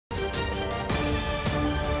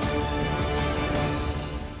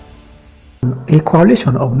A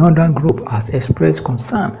coalition of northern groups has expressed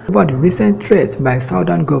concern over the recent threat by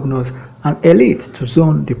southern governors and elites to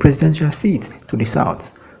zone the presidential seat to the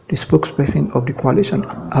south. The spokesperson of the coalition,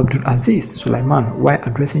 Abdulaziz Sulaiman, while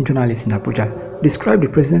addressing journalists in Abuja, described the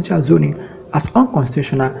presidential zoning as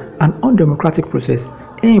unconstitutional and undemocratic process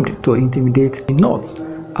aimed to intimidate the north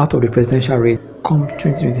out of the presidential race come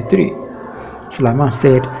 2023. Sulaiman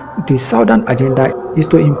said the southern agenda is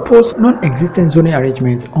to impose non-existent zoning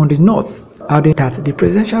arrangements on the north, adding that the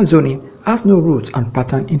presidential zoning has no roots and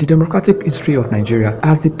pattern in the democratic history of Nigeria,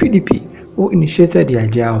 as the PDP, who initiated the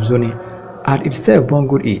idea of zoning, had itself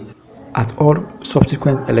bungled it at all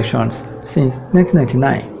subsequent elections since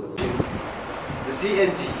 1999. The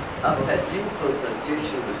CNG, after due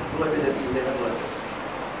consultation with prominent stakeholders,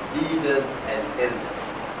 leaders and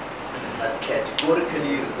elders, has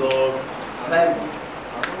categorically resolved firmly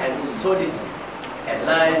and solidly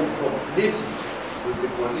align completely with the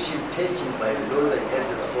position taken by the Northern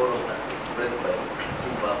Elders Forum as expressed by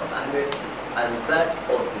King Baba Ahmed and that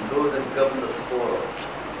of the Northern Governors Forum,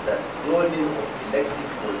 that zoning of elected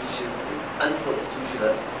politicians is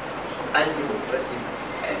unconstitutional, undemocratic,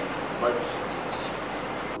 and must be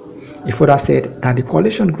changed. He further said that the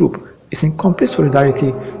coalition group is in complete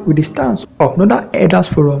solidarity with the stance of Northern Elders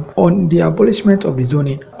Forum on the abolishment of the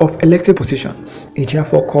zoning of elected positions. He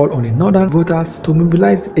therefore called on the northern voters to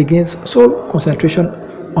mobilize against sole concentration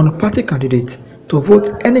on a party candidate to vote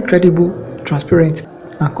any credible, transparent,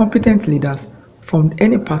 and competent leaders from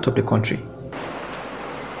any part of the country.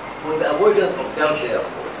 For the avoidance of doubt,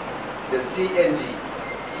 therefore, the CNG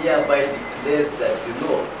hereby declares that the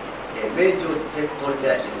North, a major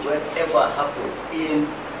stakeholder in whatever happens in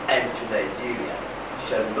and to Nigeria,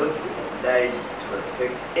 shall not be obliged to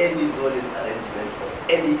respect any zoning arrangement of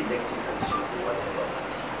any elected position in whatever